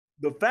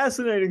the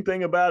fascinating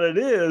thing about it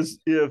is,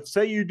 if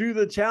say you do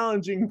the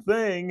challenging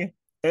thing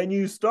and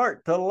you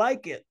start to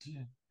like it,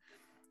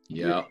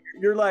 you're, Yeah.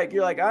 you're like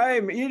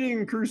I'm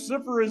eating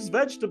cruciferous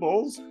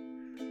vegetables,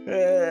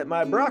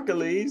 my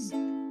broccolis,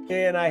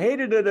 and I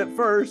hated it at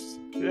first,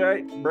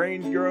 right?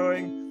 Brain's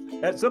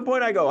growing. At some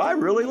point, I go, I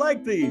really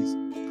like these.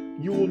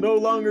 You will no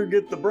longer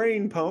get the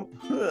brain pump,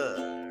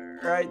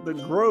 right? The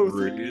growth,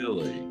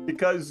 Really?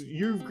 because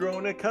you've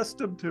grown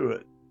accustomed to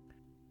it.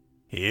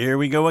 Here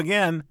we go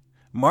again.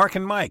 Mark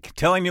and Mike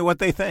telling you what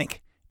they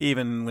think,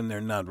 even when they're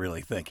not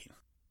really thinking.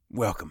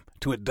 Welcome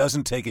to It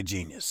Doesn't Take a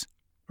Genius.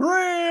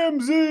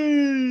 Ramsey!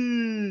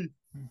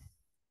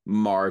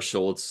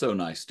 Marshall, it's so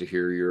nice to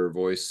hear your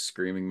voice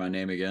screaming my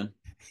name again.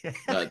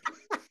 Got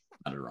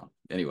it wrong.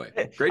 Anyway,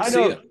 great to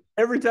see you.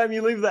 Every time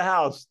you leave the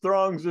house,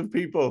 throngs of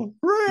people.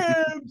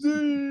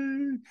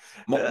 Ramsey!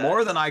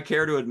 More than I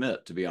care to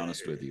admit, to be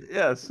honest with you.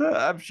 Yes,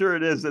 I'm sure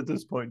it is at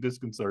this point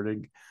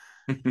disconcerting.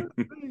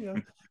 Yeah.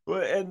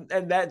 Well,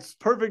 and that's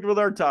perfect with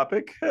our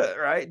topic,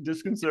 right?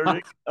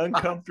 Disconcerting,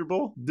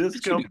 uncomfortable,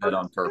 discomfort. You did that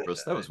on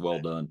purpose. That was well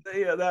done.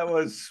 Yeah, that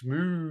was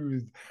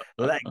smooth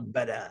like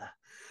butter.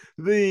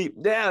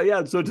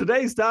 Yeah. So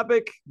today's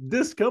topic: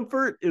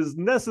 discomfort is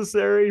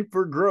necessary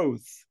for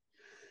growth.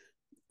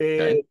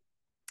 And Okay.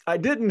 I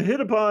didn't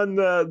hit upon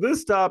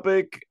this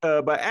topic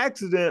by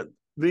accident.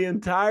 The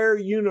entire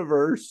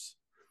universe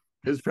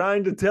is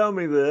trying to tell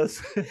me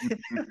this,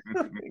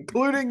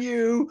 including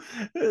you,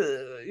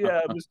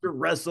 Mr.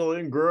 Wrestle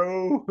and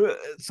Grow.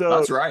 So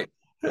That's right.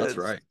 That's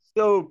right.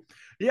 So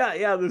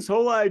yeah, this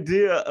whole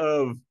idea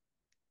of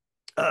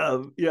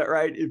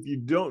right. If you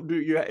don't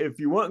do if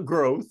you want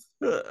growth,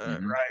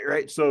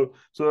 right. So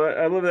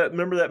I love that.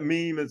 Remember that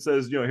meme that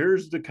says,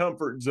 here's the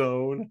comfort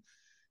zone,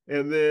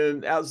 and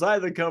then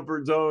outside the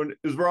comfort zone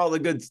is where all the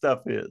good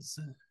stuff is.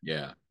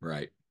 Yeah,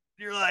 right.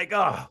 You're like,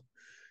 oh,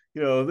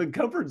 the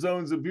comfort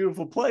zone's a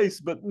beautiful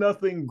place, but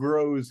nothing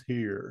grows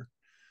here.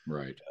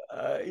 Right.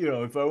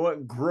 If I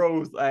want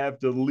growth, I have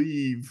to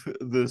leave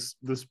this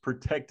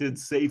protected,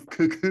 safe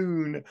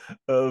cocoon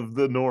of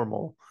the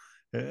normal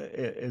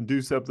and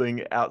do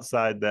something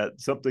outside that,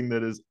 something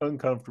that is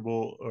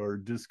uncomfortable or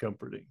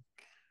discomforting.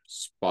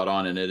 Spot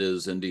on, and it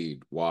is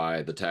indeed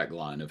why the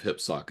tagline of Hip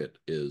Socket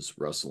is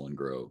Wrestle and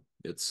Grow.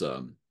 It's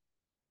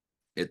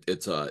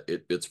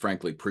it's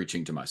frankly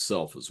preaching to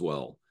myself as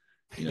well.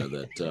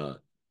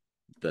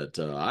 That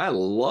I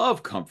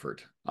love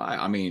comfort.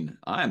 I mean,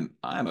 I'm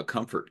a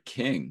comfort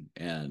king,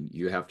 and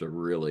you have to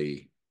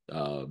really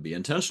be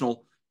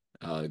intentional.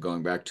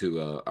 Going back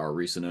to our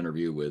recent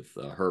interview with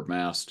Herb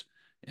Mast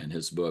and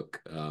his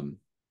book,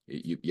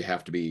 you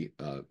have to be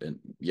and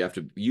you have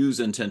to use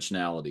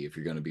intentionality if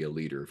you're going to be a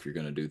leader, if you're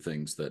going to do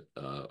things that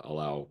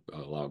allow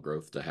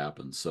growth to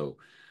happen. So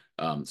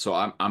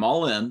I'm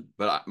all in,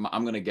 but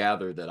I'm going to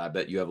gather that I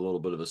bet you have a little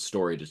bit of a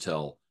story to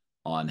tell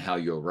on how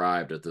you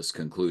arrived at this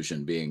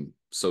conclusion being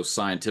so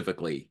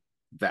scientifically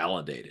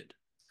validated.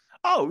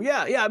 Oh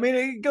yeah. I mean,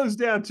 it goes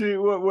down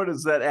to what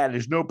is that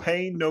adage? No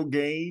pain, no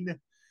gain.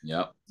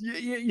 Yep.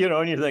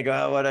 And you think,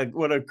 oh,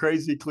 what a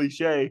crazy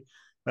cliche.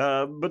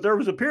 But there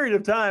was a period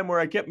of time where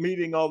I kept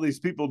meeting all these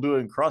people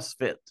doing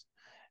CrossFit,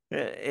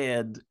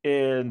 and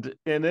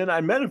then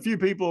I met a few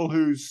people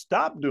who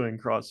stopped doing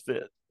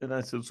CrossFit, and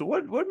I said, so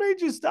what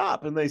made you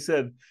stop? And they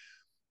said,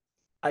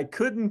 I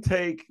couldn't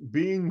take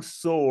being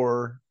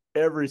sore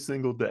every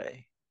single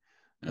day.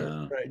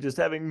 Right, just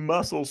having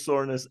muscle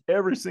soreness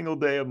every single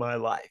day of my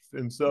life,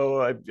 and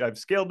so I've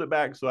scaled it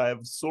back, so I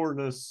have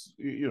soreness,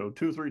 2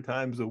 or 3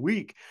 times a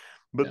week.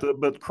 But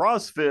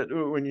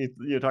CrossFit, when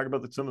you talk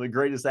about some of the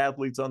greatest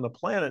athletes on the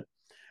planet,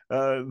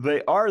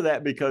 they are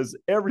that because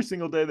every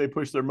single day they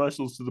push their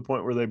muscles to the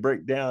point where they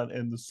break down,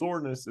 and the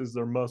soreness is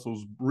their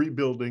muscles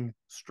rebuilding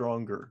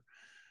stronger.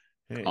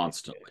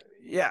 Constantly.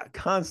 Yeah,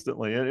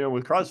 constantly. And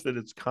with CrossFit,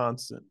 it's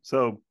constant.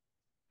 So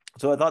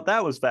I thought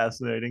that was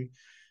fascinating.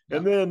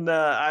 And then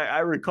I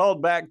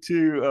recalled back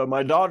to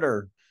my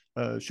daughter.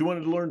 She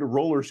wanted to learn to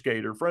roller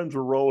skate. Her friends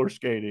were roller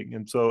skating.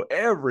 And so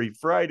every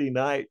Friday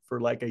night for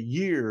like a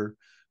year,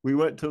 we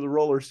went to the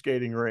roller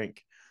skating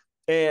rink.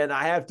 And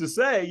I have to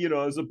say,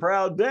 as a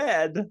proud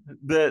dad,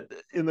 that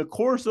in the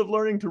course of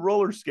learning to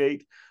roller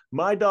skate,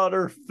 my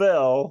daughter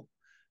fell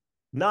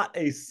not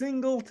a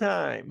single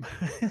time.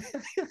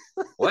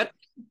 What?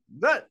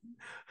 Not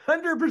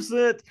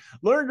 100%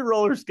 learned to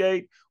roller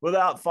skate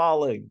without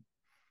falling.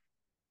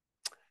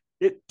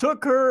 It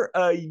took her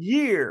a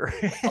year.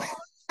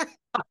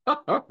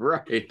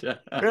 Right.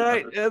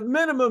 Right. A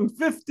minimum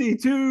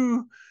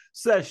 52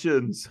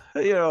 sessions,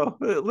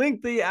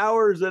 lengthy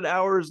hours and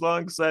hours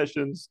long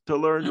sessions to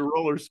learn to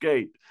roller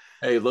skate.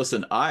 Hey,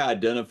 listen, I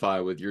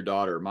identify with your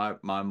daughter. My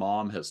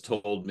mom has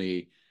told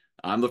me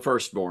I'm the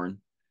firstborn,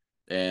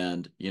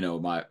 and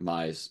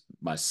my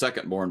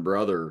second born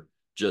brother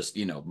just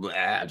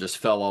just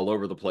fell all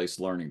over the place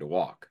learning to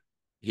walk.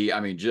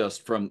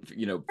 Just from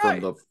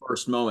the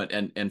first moment.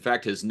 And in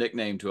fact, his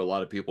nickname to a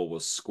lot of people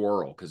was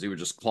Squirrel, because he would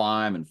just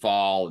climb and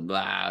fall and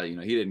blah, he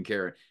didn't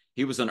care.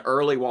 He was an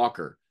early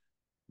walker,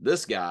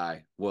 This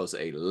guy was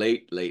a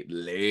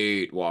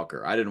late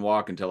walker. I didn't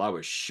walk until I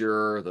was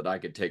sure that I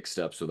could take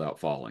steps without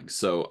falling.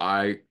 So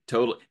I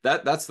totally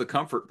that's the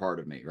comfort part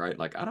of me, right?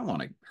 Like I don't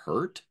want to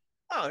hurt.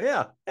 Oh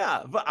yeah,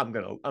 yeah. But I'm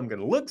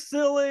gonna look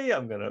silly. I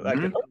can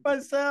Mm-hmm. hurt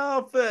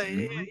myself.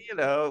 Mm-hmm. You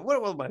know,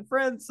 what will my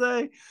friends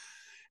say?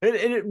 And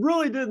it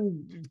really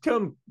didn't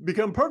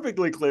become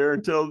perfectly clear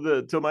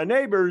until my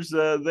neighbors,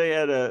 they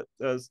had a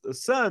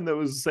son that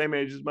was the same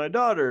age as my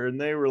daughter, and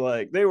they were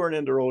like, they weren't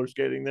into roller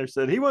skating. They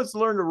said he wants to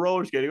learn to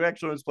roller skate. He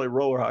actually wants to play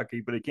roller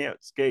hockey, but he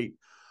can't skate.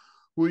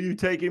 Will you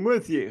take him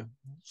with you?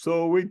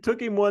 So we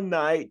took him one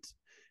night,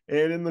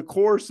 and in the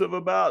course of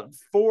about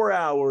 4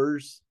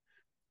 hours,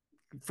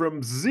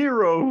 from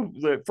zero,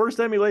 the first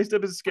time he laced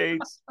up his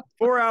skates,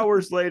 4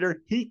 hours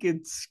later, he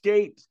could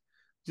skate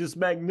just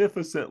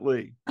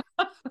magnificently.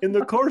 In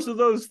the course of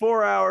those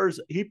 4 hours,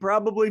 he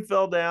probably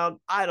fell down,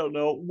 I don't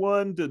know,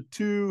 1 to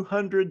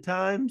 200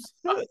 times.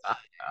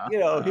 You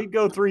know, he'd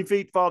go 3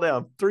 feet, fall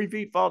down, 3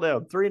 feet, fall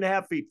down,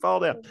 3.5 feet, fall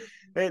down.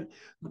 And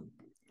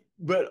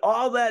but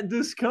all that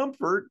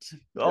discomfort,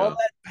 all Yeah.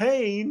 that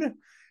pain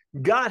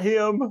got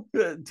him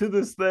to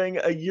this thing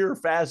a year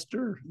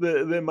faster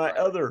than my Right.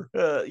 other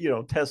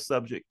test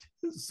subject.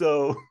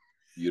 So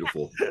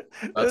Beautiful. That's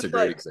a it's great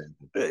like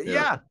example.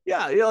 Yeah.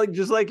 yeah, like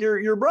just like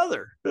your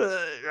brother,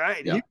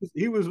 right? Yeah.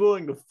 He was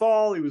willing to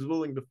fall, he was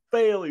willing to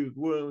fail, he was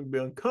willing to be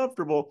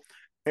uncomfortable,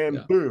 and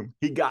Yeah. boom,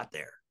 he got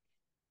there.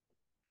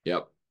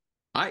 Yep.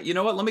 You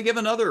know what? Let me give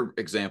another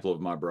example of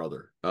my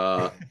brother.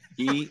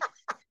 He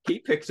he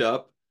picked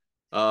up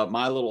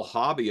my little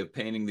hobby of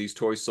painting these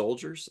toy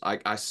soldiers. I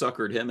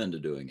suckered him into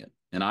doing it,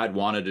 and I'd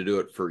wanted to do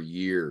it for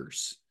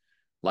years,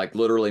 like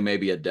literally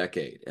maybe a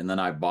decade. And then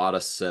I bought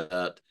a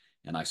set,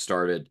 and I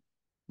started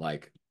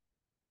like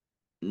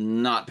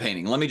not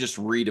painting. Let me just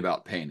read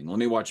about painting. Let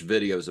me watch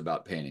videos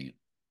about painting it.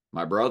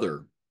 My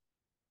brother,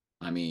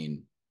 I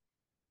mean,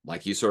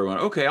 like he sort of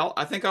went, okay,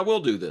 I think I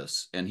will do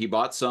this, and he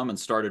bought some and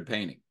started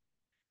painting.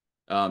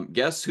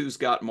 Guess who's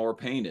got more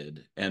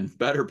painted and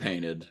better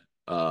painted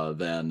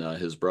than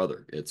his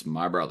brother? It's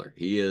my brother.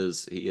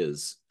 He's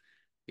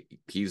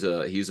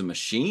a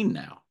machine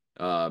now.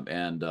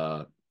 And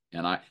I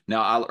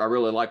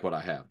really like what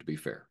I have. To be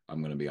fair, I'm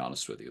going to be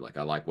honest with you. Like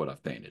I like what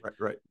I've painted, Right,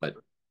 right. but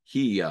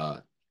he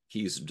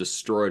he's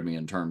destroyed me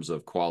in terms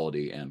of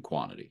quality and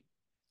quantity.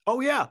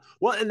 Oh yeah.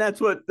 Well, and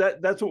that's what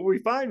we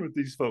find with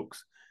these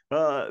folks.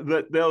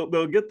 That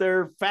they'll get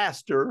there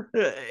faster,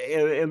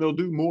 and they'll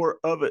do more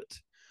of it.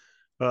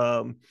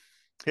 Um,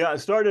 yeah, I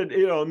started,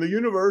 and the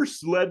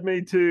universe led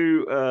me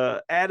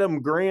to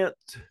Adam Grant.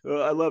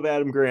 I love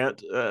Adam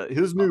Grant.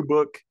 His Uh, new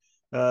book,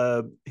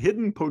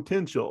 Hidden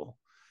Potential.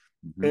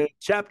 mhm. And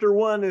chapter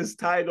one is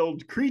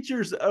titled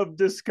Creatures of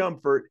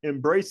Discomfort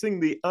Embracing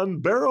the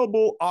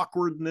Unbearable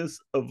Awkwardness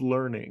of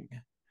Learning.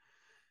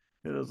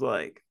 And it was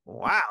like,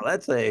 wow,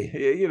 that's yeah,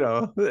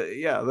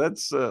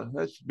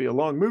 that should be a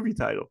long movie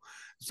title.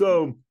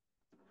 So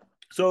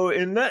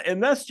in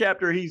this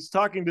chapter, he's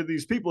talking to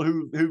these people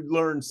who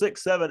learn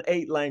 6, 7,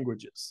 8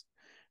 languages,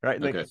 right?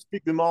 And they Okay. can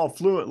speak them all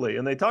fluently.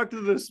 And they talked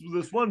to this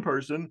one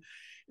person,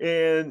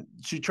 and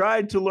she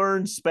tried to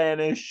learn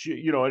Spanish,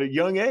 at a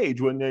young age,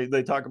 when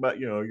they talk about,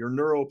 your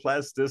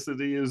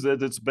neuroplasticity is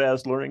at its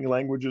best, learning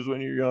languages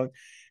when you're young.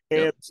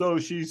 And Yep. so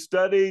she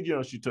studied,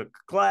 she took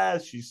a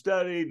class, she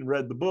studied and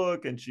read the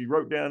book, and she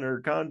wrote down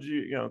her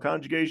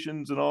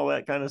conjugations and all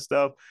that kind of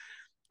stuff.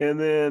 And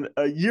then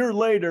a year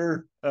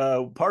later,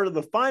 part of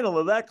the final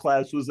of that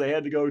class was they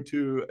had to go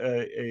to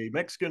a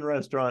Mexican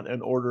restaurant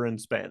and order in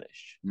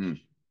Spanish. Mm.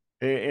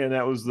 And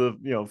that was the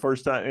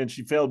first time, and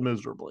she failed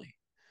miserably.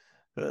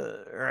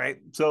 Right.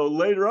 So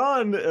later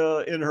on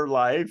in her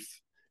life,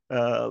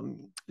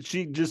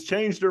 she just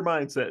changed her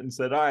mindset and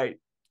said, all right,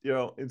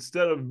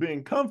 instead of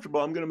being comfortable,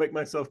 I'm going to make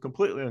myself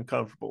completely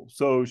uncomfortable.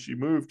 So she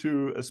moved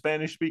to a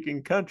Spanish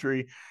speaking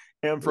country,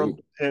 Ooh.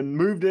 and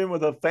moved in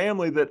with a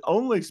family that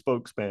only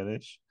spoke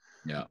Spanish,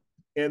 Yeah.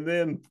 and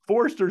then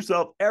forced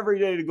herself every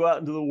day to go out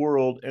into the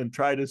world and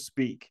try to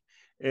speak.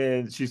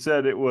 And she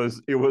said it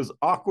was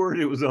awkward,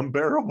 it was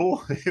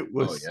unbearable, it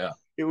Oh was yeah.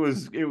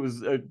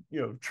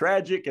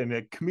 tragic and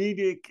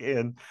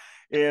comedic,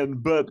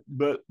 but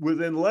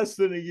within less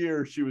than a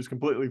year she was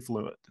completely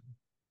fluent.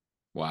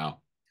 Wow.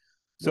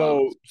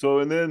 Wow. So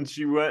and then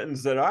she went and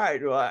said, all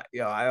right, well,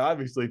 I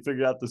obviously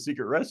figured out the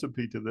secret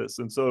recipe to this.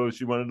 And so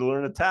she wanted to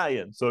learn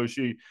Italian. So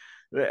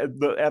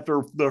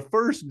after the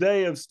first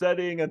day of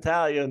studying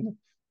Italian,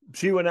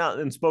 she went out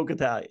and spoke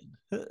Italian.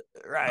 Huh.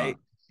 Right.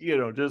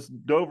 Just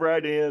dove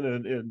right in,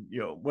 and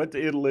went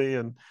to Italy,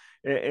 and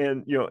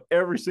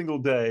every single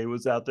day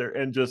was out there,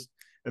 and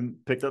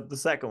picked up the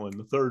second one,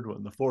 the third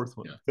one, the fourth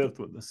one, Yeah. the fifth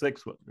one, the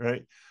sixth one,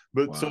 right?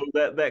 But so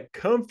Wow. that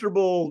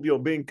comfortable,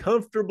 being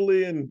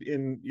comfortably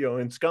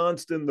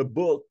ensconced in the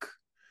book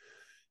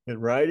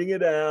and writing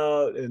it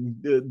out,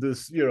 and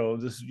this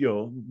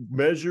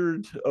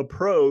measured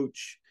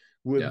approach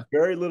with Yeah.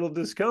 very little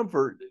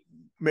discomfort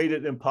made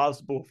it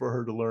impossible for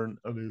her to learn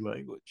a new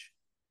language.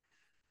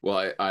 Well,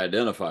 I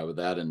identify with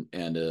that, and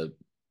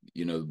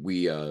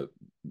we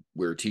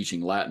we're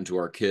teaching Latin to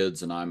our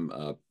kids, and I'm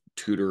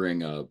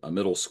tutoring a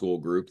middle school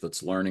group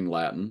that's learning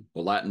Latin.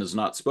 Well, Latin is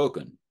not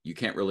spoken. You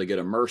can't really get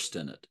immersed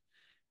in it.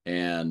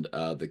 And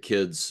the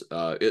kids,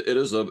 it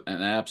is an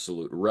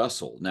absolute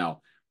wrestle.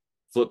 Now,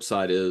 flip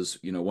side is,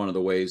 one of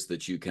the ways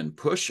that you can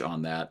push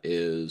on that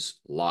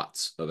is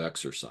lots of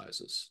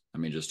exercises. I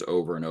mean, just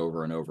over and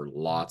over and over,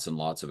 lots and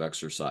lots of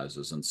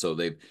exercises. And so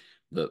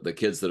the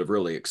kids that have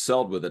really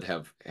excelled with it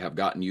have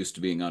gotten used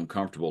to being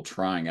uncomfortable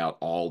trying out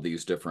all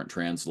these different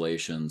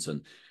translations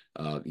and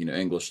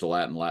English to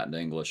Latin, Latin to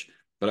English.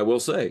 But I will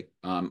say,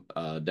 down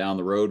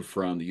the road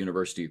from the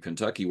University of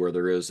Kentucky, where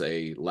there is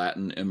a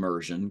Latin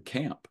immersion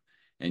camp,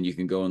 and you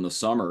can go in the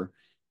summer,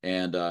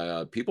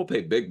 and people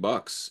pay big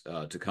bucks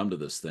to come to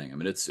this thing. I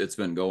mean, it's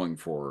been going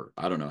for,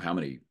 I don't know how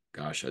many.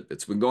 Gosh,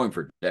 it's been going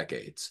for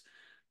decades.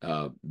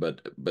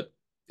 But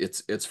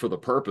it's for the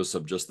purpose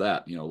of just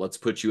that. Let's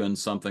put you in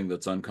something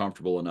that's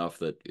uncomfortable enough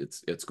that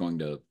it's going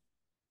to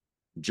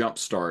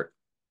jumpstart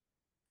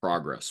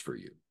progress for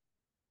you.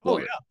 Oh, Love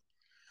yeah. it.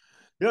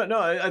 Yeah, no,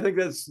 I think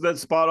that's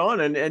spot on,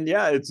 and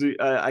yeah, it's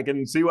I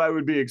can see why it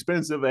would be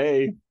expensive.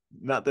 A,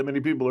 not that many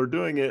people are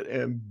doing it,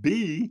 and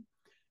B,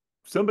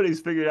 somebody's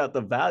figured out the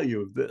value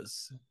of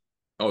this.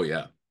 Oh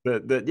yeah.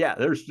 That yeah,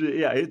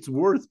 it's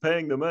worth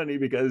paying the money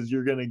because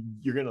you're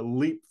gonna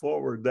leap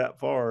forward that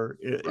far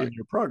in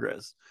your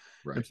progress,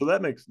 Right. and so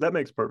that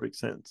makes perfect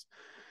sense.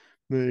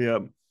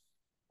 The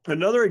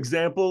another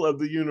example of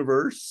the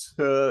universe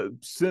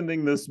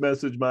sending this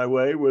message my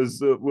way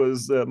was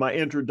my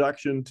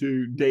introduction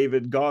to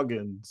David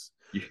Goggins.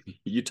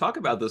 You talk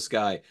about this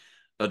guy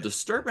a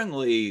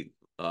disturbingly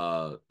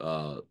long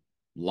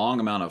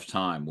amount of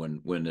time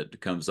when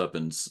it comes up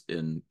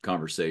in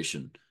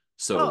conversation.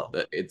 So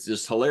it's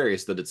just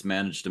hilarious that it's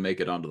managed to make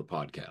it onto the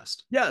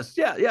podcast. Yes,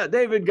 yeah,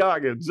 David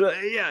Goggins. This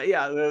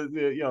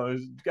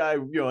guy,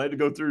 had to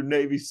go through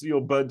Navy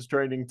SEAL buds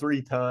training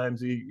 3 times.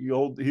 He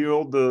held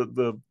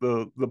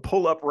the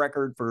pull up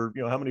record for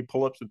how many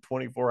pull ups in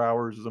 24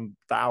 hours, and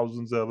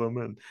thousands of them,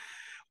 and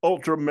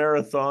ultra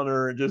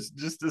marathoner, and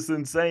just this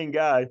insane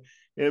guy.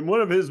 And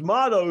one of his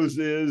mottos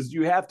is,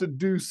 you have to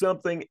do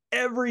something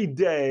every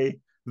day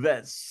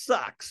that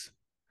sucks.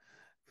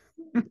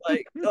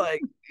 like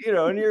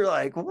and you're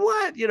like,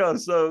 what?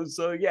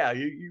 So yeah,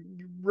 you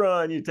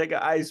run, you take an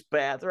ice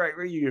bath, right?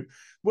 Where you,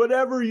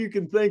 whatever you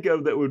can think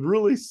of that would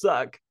really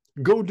suck,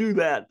 go do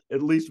that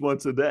at least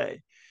once a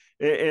day.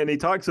 And he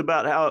talks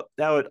about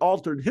how it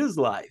altered his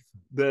life,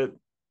 that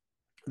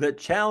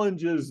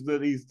challenges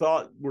that he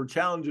thought were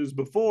challenges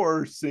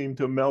before seem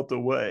to melt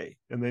away,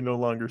 and they no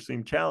longer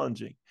seem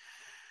challenging.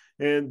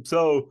 And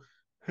so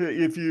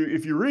if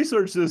you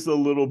research this a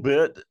little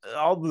bit,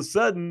 all of a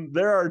sudden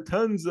there are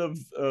tons of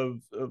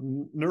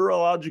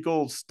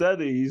neurological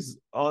studies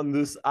on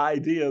this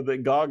idea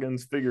that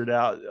Goggins figured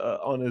out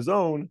on his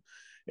own.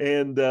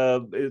 And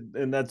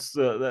that's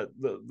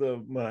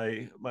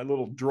my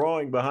little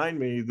drawing behind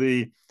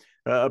me.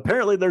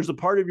 Apparently there's a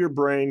part of your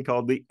brain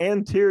called the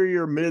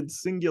anterior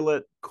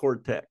mid-cingulate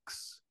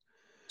cortex.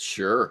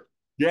 Sure.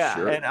 Yeah,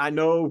 sure. and I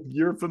know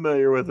you're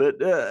familiar with it.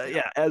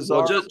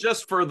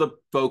 Just for the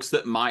folks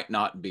that might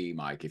not be,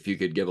 Mike, if you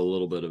could give a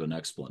little bit of an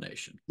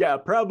explanation. Yeah,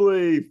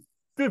 probably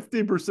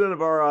 50%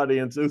 of our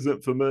audience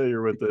isn't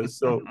familiar with this,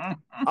 so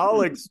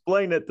I'll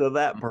explain it to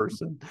that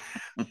person.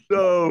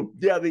 So,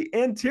 yeah, the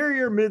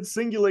anterior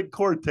mid-cingulate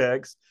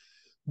cortex.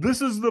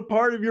 This is the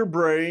part of your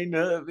brain.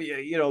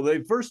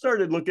 They first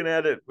started looking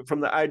at it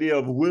from the idea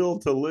of will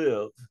to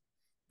live,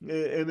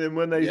 and then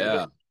when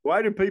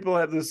why do people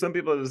have this? Some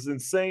people have this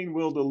insane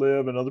will to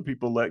live, and other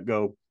people let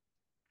go,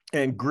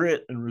 and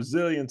grit and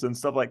resilience and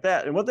stuff like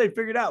that. And what they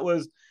figured out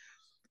was,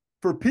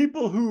 for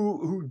people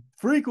who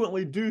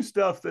frequently do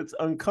stuff that's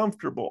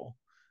uncomfortable,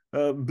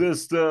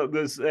 this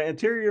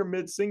anterior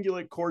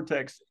mid-cingulate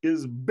cortex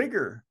is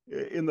bigger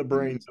in the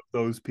brains of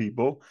those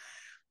people.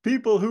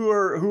 People who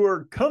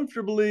are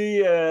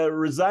comfortably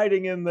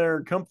residing in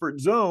their comfort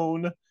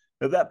zone,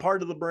 that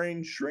part of the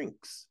brain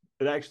shrinks.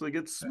 It actually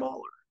gets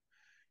smaller.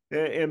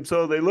 And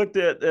so they looked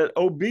at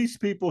obese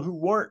people who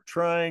weren't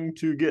trying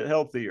to get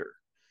healthier.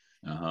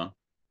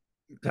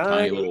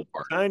 Tiny little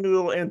part. Tiny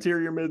little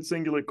anterior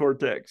mid-cingulate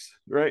cortex,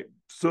 right?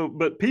 So,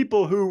 but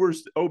people who were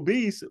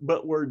obese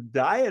but were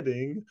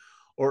dieting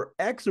or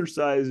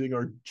exercising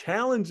or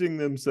challenging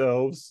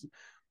themselves,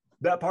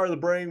 that part of the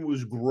brain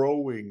was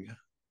growing.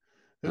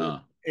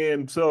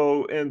 And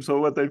so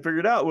what they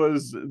figured out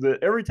was that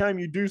every time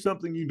you do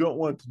something you don't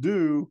want to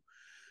do,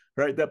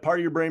 right, that part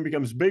of your brain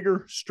becomes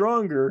bigger,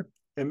 stronger,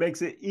 and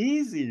makes it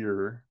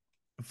easier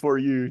for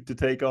you to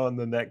take on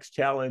the next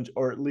challenge,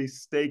 or at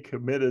least stay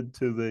committed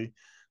to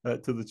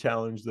the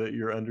challenge that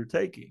you're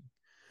undertaking.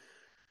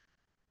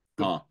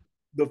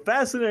 The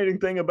fascinating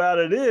thing about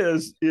it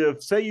is,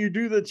 if, say, you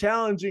do the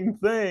challenging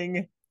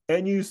thing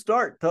and you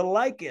start to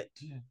like it,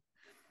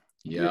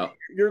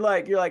 you're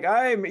like,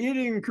 I'm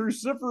eating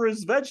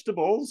cruciferous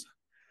vegetables,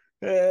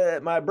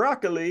 my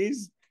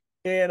broccolis,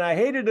 and I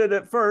hated it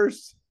at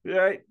first,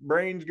 right?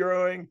 Brain's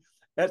growing.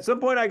 At some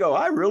point I go,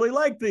 I really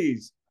like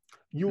these.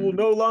 You will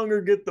no longer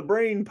get the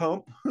brain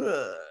pump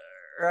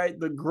right?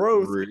 The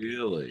growth,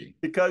 Really?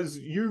 because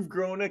you've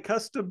grown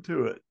accustomed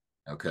to it.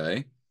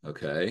 Okay.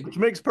 Okay. Which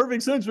makes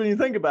perfect sense when you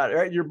think about it,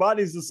 right? Your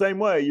body's the same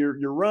way.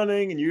 You're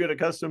running and you get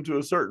accustomed to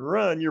a certain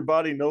run, your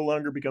body no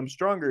longer becomes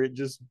stronger. It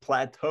just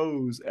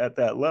plateaus at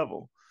that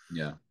level.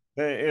 Yeah.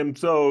 And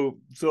so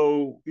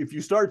if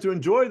you start to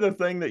enjoy the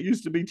thing that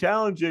used to be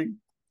challenging,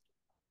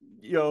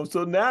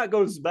 so now it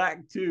goes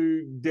back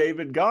to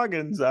David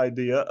Goggins'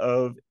 idea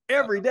of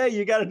every day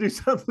you got to do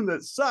something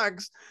that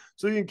sucks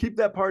so you can keep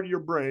that part of your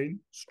brain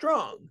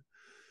strong.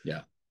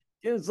 Yeah.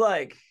 It's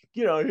like,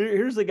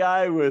 here's a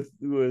guy with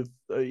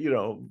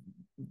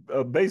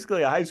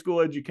basically a high school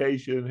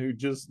education who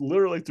just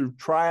literally through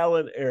trial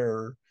and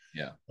error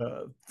Yeah.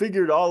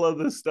 figured all of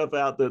this stuff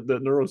out that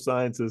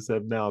neuroscientists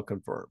have now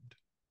confirmed.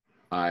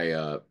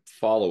 I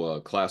follow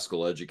a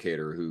classical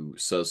educator who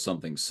says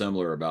something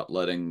similar about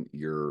letting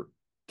your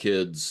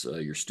kids,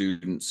 your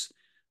students,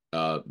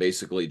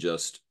 basically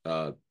just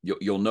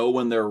you'll know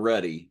when they're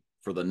ready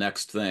for the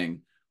next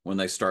thing when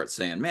they start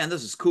saying, "Man,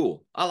 this is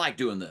cool. I like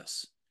doing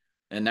this."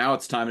 And now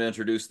it's time to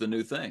introduce the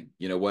new thing,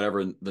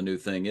 whatever the new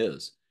thing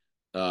is,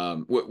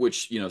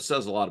 which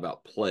says a lot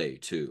about play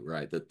too,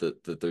 right?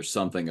 That there's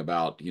something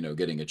about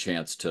getting a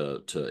chance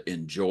to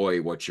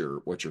enjoy what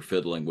you're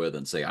fiddling with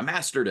and say, "I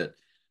mastered it."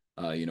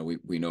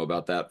 We know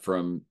about that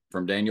from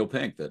Daniel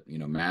Pink, that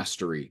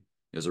mastery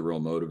is a real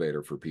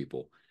motivator for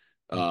people.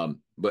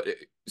 But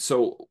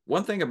so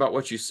one thing about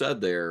what you said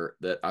there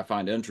that I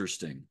find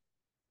interesting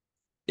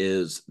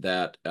is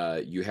that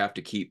you have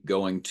to keep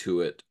going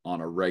to it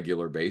on a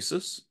regular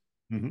basis.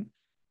 Mm-hmm.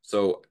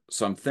 So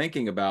I'm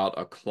thinking about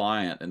a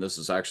client, and this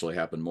has actually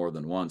happened more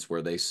than once,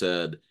 where they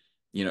said,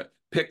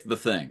 pick the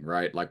thing,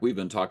 right? Like we've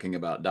been talking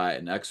about diet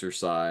and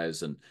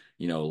exercise and,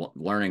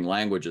 learning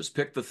languages.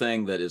 Pick the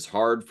thing that is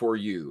hard for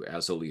you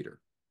as a leader.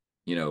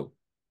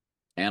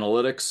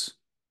 Analytics,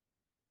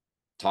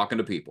 talking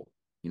to people,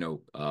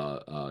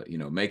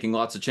 making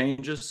lots of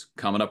changes,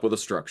 coming up with a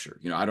structure.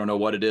 I don't know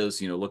what it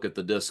is. Look at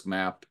the disc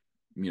map,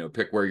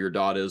 pick where your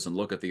dot is and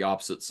look at the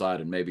opposite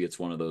side, and maybe it's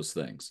one of those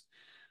things.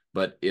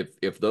 But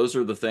if those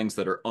are the things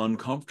that are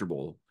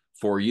uncomfortable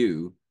for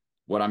you,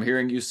 what I'm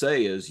hearing you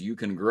say is you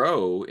can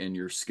grow in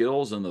your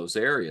skills in those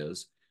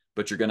areas,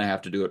 but you're going to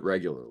have to do it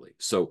regularly.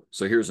 So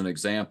here's an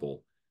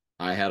example.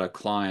 I had a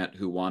client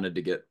who wanted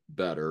to get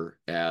better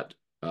at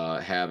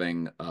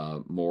having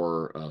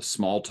more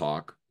small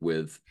talk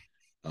with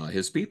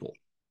his people.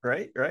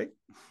 Right.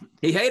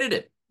 He hated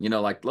it.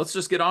 Like, let's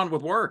just get on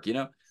with work,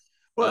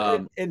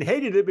 Well, and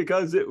hated it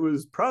because it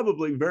was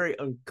probably very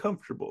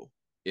uncomfortable.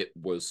 It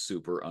was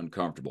super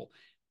uncomfortable.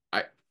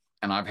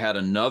 I've had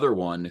another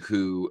one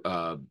who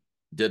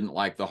didn't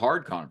like the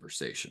hard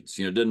conversations.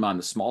 Didn't mind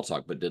the small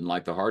talk, but didn't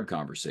like the hard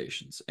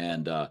conversations.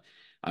 And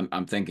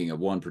I'm thinking of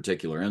one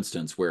particular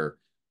instance where,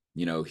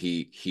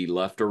 he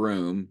left a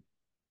room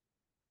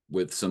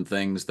with some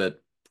things that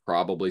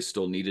probably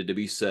still needed to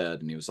be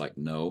said, and he was like,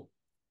 "No,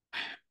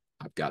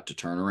 I've got to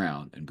turn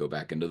around and go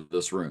back into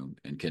this room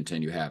and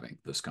continue having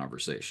this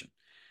conversation."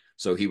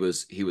 So he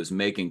was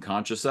making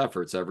conscious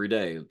efforts every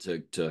day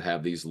to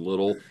have these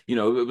little,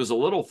 it was a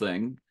little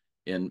thing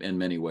in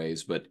many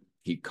ways, but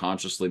he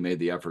consciously made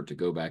the effort to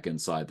go back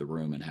inside the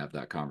room and have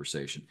that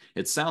conversation.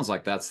 It sounds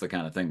like that's the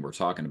kind of thing we're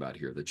talking about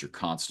here, that you're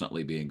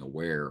constantly being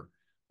aware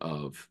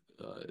of,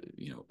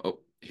 oh,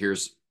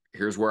 here's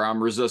where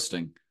I'm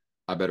resisting.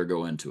 I better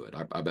go into it.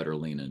 I better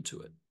lean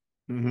into it.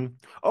 Mm-hmm.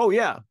 Oh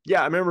yeah.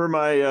 I remember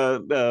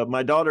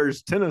my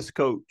daughter's tennis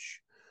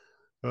coach.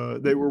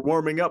 They were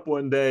warming up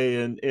one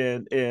day and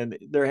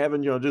they're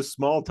having just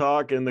small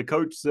talk, and the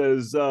coach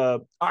says,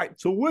 "All right,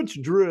 so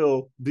which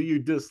drill do you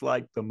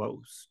dislike the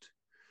most?"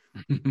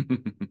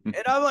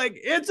 And I'm like,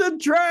 "It's a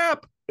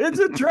trap! It's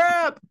a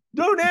trap!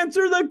 Don't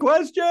answer the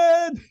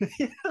question!"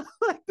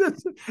 Like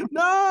this,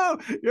 no,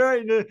 you're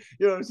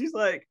right. She's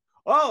like,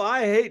 "Oh,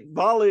 I hate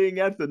volleying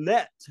at the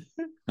net."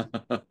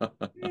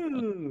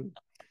 Hmm.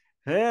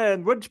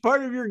 And which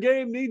part of your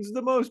game needs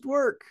the most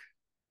work?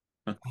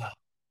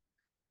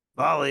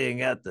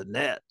 Volleying at the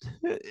net.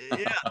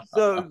 Yeah.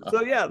 So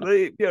yeah,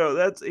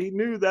 he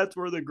knew that's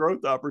where the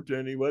growth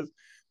opportunity was.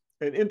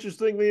 And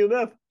interestingly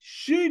enough,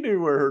 she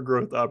knew where her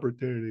growth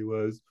opportunity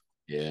was.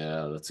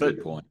 Yeah, that's a But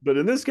good point. but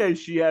in this case,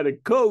 she had a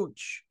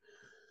coach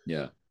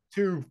Yeah.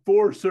 to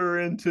force her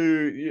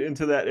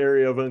into that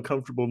area of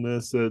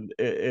uncomfortableness, and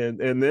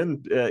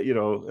then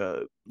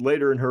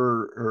later in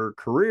her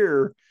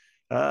career,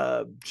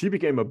 she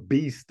became a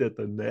beast at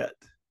the net.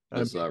 I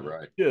Is mean, that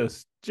right?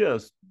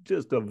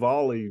 just a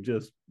volley,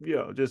 just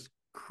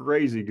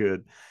crazy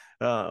good.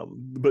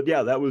 But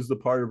yeah, that was the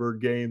part of her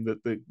game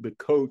that the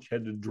coach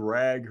had to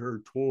drag her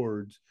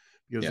towards,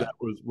 because Yeah. that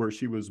was where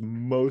she was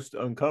most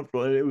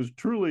uncomfortable, and it was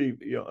truly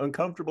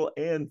uncomfortable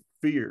and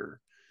fear.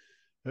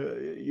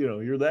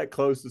 You're that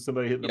close to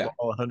somebody hitting a Yeah.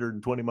 ball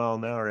 120 mile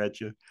an hour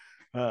at you.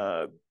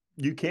 Uh,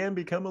 you can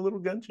become a little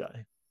gun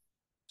shy.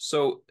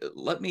 So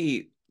let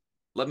me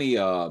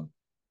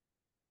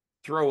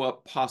throw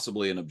up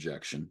possibly an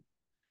objection.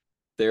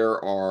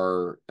 There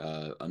are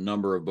a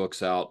number of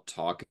books out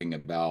talking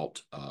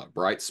about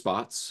bright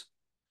spots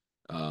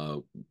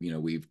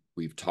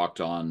We've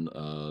talked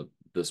on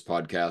this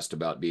podcast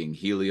about being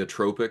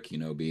heliotropic,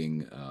 being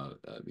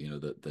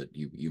that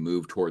you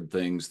move toward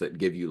things that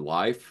give you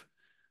life.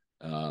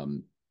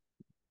 Um,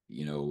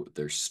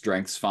 there's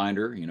strengths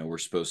finder. We're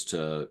supposed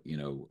to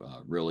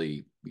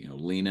really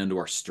lean into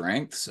our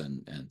strengths,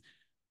 and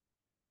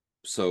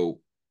so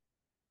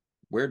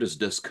where does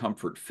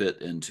discomfort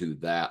fit into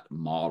that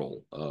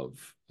model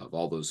of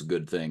all those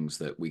good things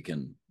that we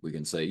can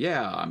say,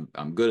 yeah,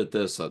 I'm good at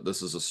this.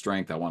 This is a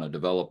strength. I want to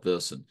develop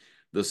this, and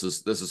this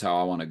is how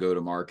I want to go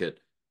to market.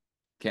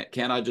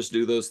 Can't I just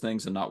do those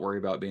things and not worry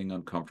about being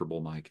uncomfortable,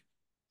 Mike?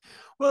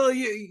 Well,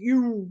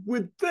 you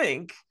would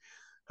think.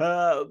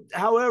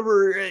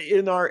 However,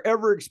 in our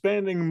ever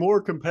expanding,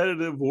 more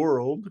competitive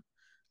world,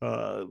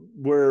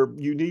 where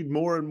you need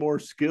more and more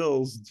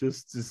skills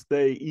just to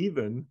stay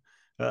even,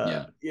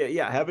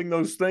 Yeah, having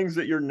those things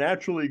that you're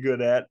naturally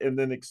good at and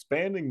then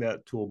expanding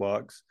that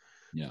toolbox.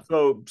 yeah,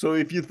 So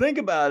if you think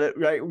about it,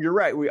 right, you're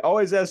right. We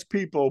always ask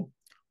people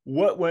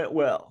what went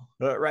well,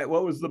 right?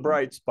 What was the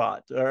bright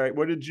spot? All right,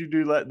 what did you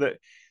do?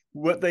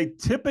 What they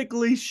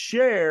typically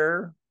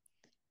share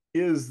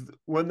is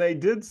when they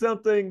did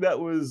something that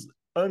was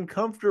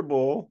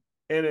uncomfortable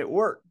and it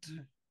worked.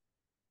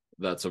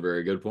 that's a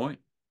very good point.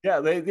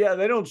 They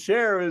don't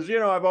share is,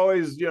 I've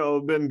always,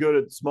 been good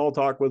at small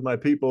talk with my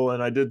people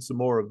and I did some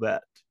more of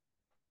that.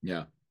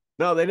 Yeah,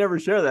 No, they never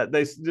share that.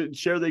 They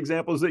share the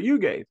examples that you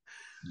gave.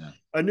 yeah.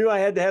 I knew I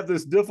had to have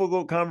this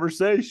difficult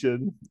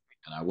conversation.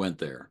 And I went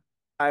there.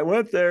 I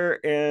went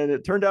there and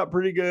it turned out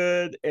pretty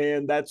good.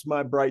 And that's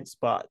my bright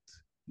spot.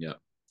 Yeah.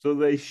 So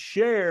they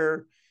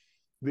share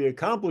the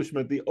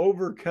accomplishment, the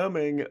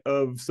overcoming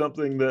of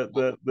something that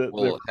they're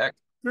Well, heck,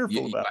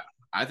 fearful about.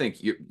 I think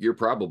you're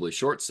probably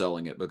short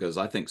selling it, because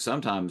I think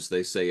sometimes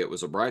they say it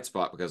was a bright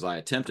spot because I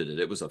attempted it.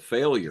 It was a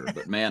failure,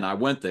 but man, I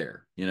went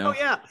there, Oh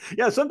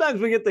yeah. Sometimes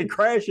we get the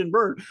crash and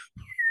burn.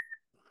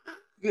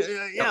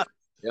 Yeah, Yep.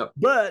 Yep.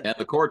 but And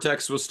the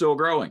cortex was still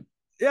growing.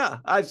 yeah,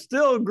 I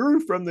still grew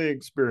from the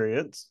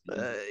experience,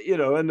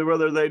 and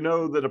whether they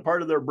know that a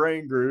part of their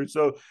brain grew.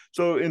 So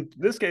in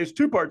this case,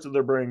 two parts of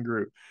their brain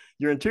grew.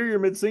 Your anterior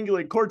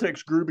mid-cingulate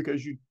cortex grew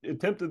because you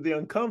attempted the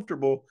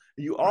uncomfortable.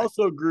 You Right.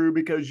 also grew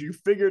because you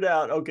figured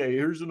out, okay,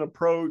 here's an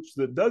approach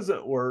that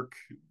doesn't work.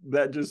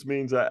 That just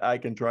means I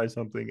can try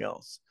something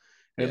else.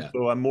 And Yeah.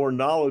 so I'm more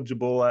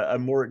knowledgeable.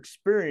 I'm more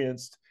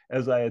experienced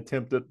as I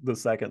attempt it the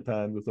second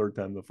time, the third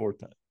time, the fourth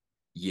time.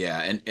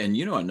 Yeah, and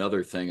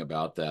another thing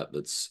about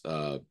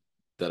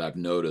that I've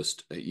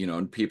noticed,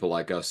 and people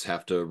like us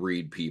have to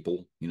read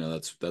people.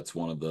 That's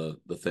one of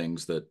the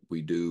things that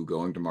we do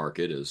going to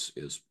market is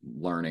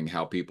learning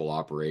how people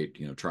operate.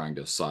 Trying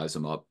to size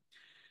them up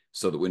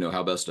so that we know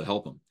how best to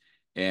help them.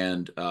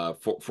 And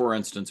for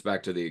instance,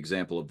 back to the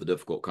example of the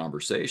difficult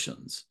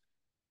conversations,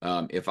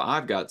 if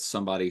I've got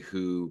somebody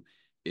who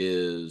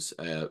is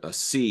a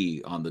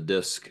C on the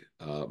DISC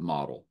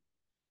model,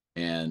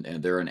 and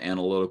they're an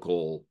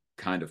analytical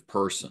kind of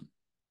person,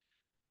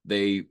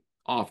 they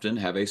often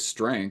have a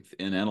strength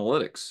in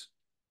analytics.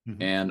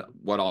 Mm-hmm. And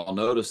what I'll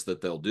notice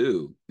that they'll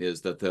do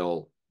is that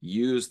they'll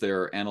use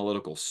their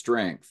analytical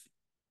strength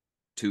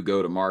to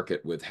go to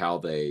market with how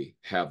they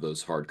have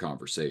those hard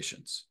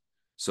conversations.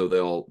 So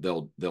they'll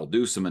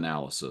do some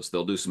analysis.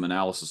 They'll do some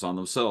analysis on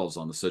themselves,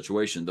 on the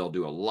situation. They'll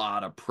do a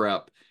lot of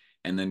prep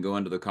and then go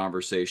into the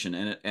conversation.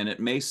 And it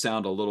may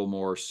sound a little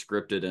more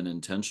scripted and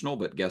intentional,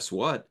 but guess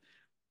what?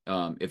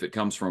 If it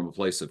comes from a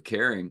place of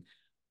caring,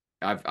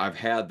 I've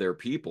had their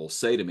people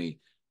say to me,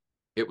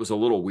 it was a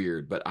little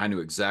weird, but I knew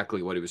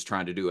exactly what he was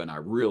trying to do, and I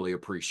really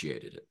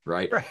appreciated it.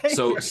 Right. Right.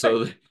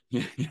 So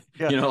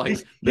Yeah,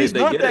 like he's they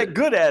not get that it.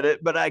 good at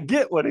it, but I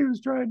get what he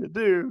was trying to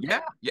do,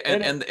 Yeah. Yeah.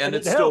 and And it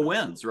it still helped.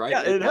 wins, right?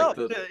 Yeah, it Like helped.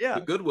 the Yeah.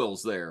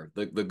 goodwill's there.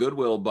 The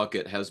goodwill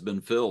bucket has been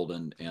filled,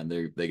 and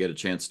they get a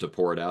chance to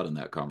pour it out in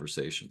that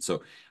conversation.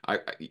 So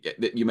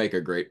you make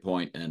a great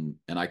point, and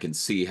I can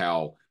see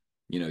how,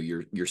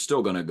 you're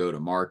still going to go to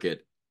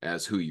market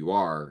as who you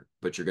are,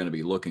 but you're going to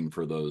be looking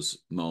for those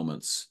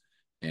moments,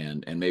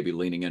 and maybe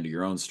leaning into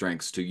your own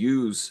strengths to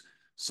use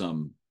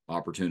some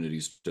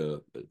opportunities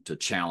to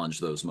challenge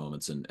those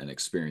moments, and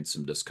experience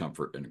some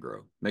discomfort and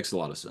grow. Makes a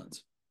lot of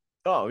sense.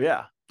 Oh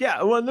yeah,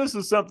 yeah. Well, this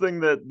is something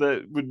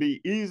that would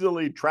be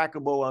easily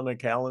trackable on a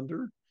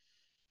calendar.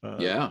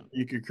 Yeah.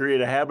 You could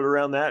create a habit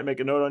around that. Make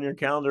a note on your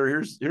calendar.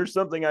 Here's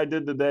something I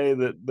did today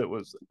that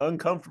was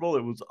uncomfortable.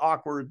 It was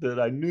awkward. That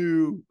I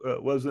knew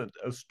wasn't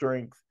a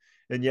strength,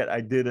 and yet I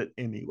did it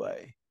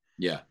anyway.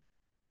 Yeah.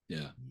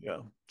 Yeah. Yeah.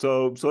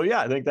 So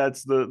yeah, I think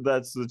that's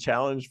the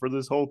challenge for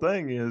this whole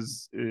thing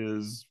is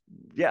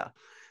yeah,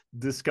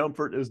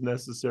 discomfort is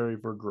necessary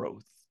for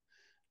growth.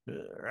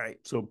 Right.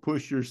 So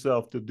push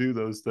yourself to do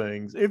those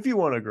things if you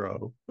want to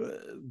grow,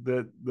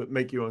 that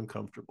make you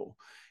uncomfortable.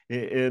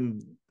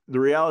 And the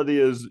reality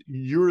is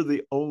you're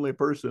the only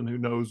person who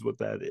knows what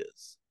that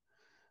is.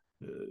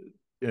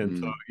 And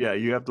so Mm, yeah,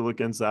 you have to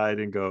look inside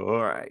and go,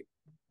 all right,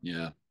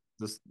 yeah.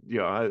 this,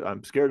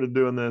 I'm scared of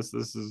doing this.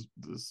 This is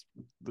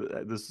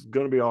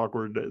going to be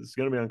awkward. It's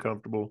going to be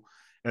uncomfortable.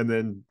 And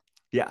then,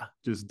 yeah,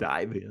 just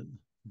dive in.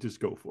 just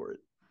go for it.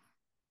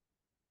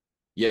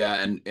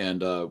 Yeah,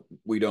 and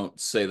we don't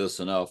say this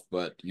enough,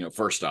 but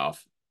first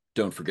off,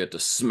 don't forget to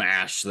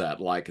smash that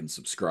like and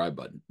subscribe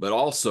button. But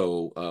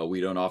also,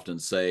 we don't often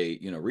say,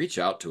 reach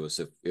out to us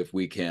if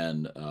we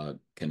can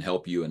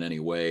help you in any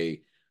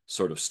way,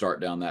 sort of start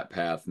down that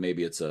path.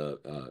 Maybe it's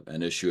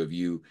an issue of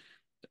you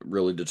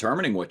really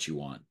determining what you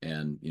want,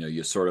 and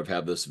you sort of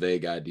have this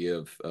vague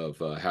idea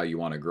of how you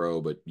want to grow,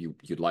 but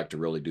you'd like to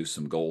really do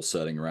some goal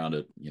setting around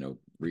it.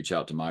 Reach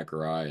out to Mike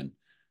or I, and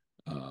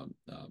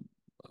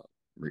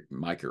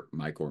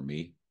Mike or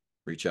me.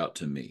 Reach out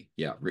to me.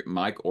 Yeah,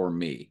 Mike or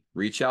me.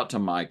 Reach out to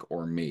Mike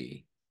or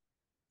me,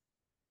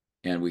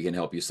 and we can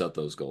help you set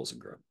those goals and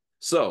grow.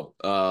 So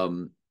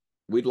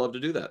we'd love to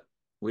do that.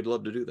 We'd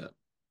love to do that.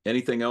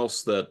 Anything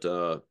else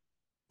that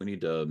we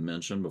need to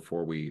mention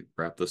before we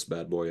wrap this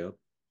bad boy up?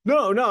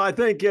 No, I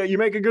think you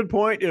make a good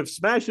point. If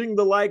smashing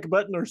the like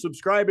button or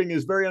subscribing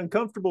is very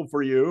uncomfortable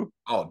for you,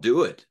 oh,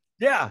 do it.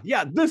 Yeah,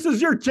 this is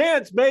your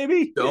chance,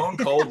 baby. Stone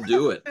cold,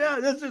 do it. do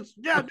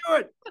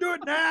it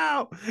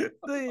now.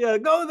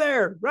 Go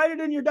there, write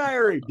it in your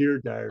diary. Dear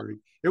diary,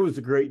 it was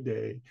a great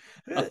day.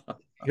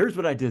 Here's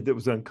what I did that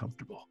was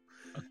uncomfortable.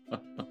 All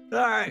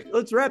right,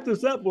 let's wrap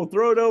this up. We'll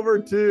throw it over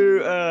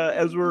to,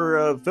 as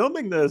we're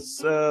filming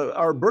this,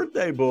 our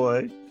birthday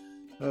boy.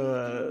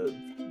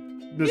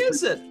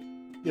 Is it?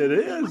 It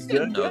is. I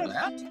didn't know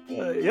that.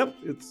 Yep,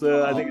 it's.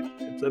 I think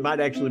it might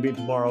actually be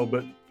tomorrow,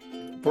 but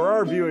for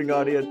our viewing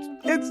audience,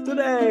 it's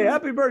today.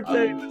 Happy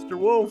birthday, Mr.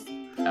 Wolf.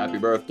 Happy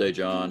birthday,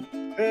 John.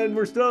 And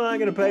we're still not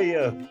going to pay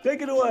you.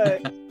 Take it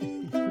away.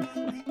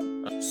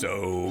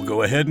 So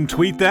go ahead and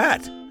tweet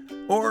that,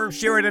 or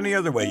share it any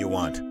other way you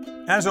want.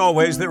 As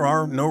always, there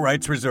are no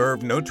rights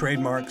reserved, no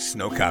trademarks,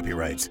 no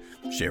copyrights.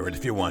 Share it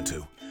if you want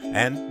to.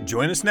 And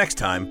join us next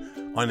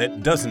time on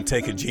It Doesn't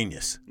Take a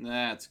Genius.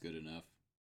 That's good enough.